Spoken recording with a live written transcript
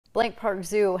Blank Park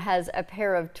Zoo has a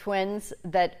pair of twins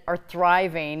that are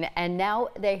thriving, and now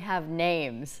they have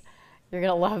names. You're going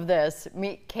to love this.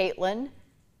 Meet Caitlin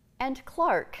and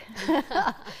Clark.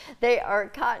 They are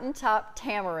cotton-top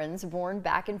tamarins born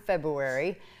back in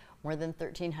February. More than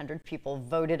 1,300 people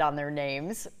voted on their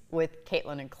names, with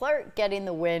Caitlin and Clark getting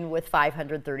the win with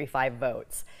 535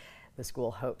 votes. The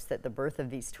school hopes that the birth of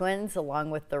these twins,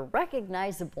 along with their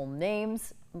recognizable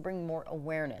names, bring more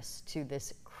awareness to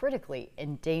this critically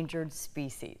endangered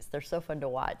species. They're so fun to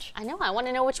watch. I know. I want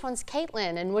to know which one's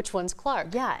Caitlin and which one's Clark.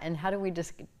 Yeah, and how do we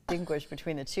distinguish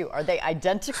between the two? Are they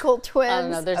identical twins? I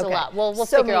don't know. There's a lot. We'll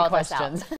so figure many all questions. this out.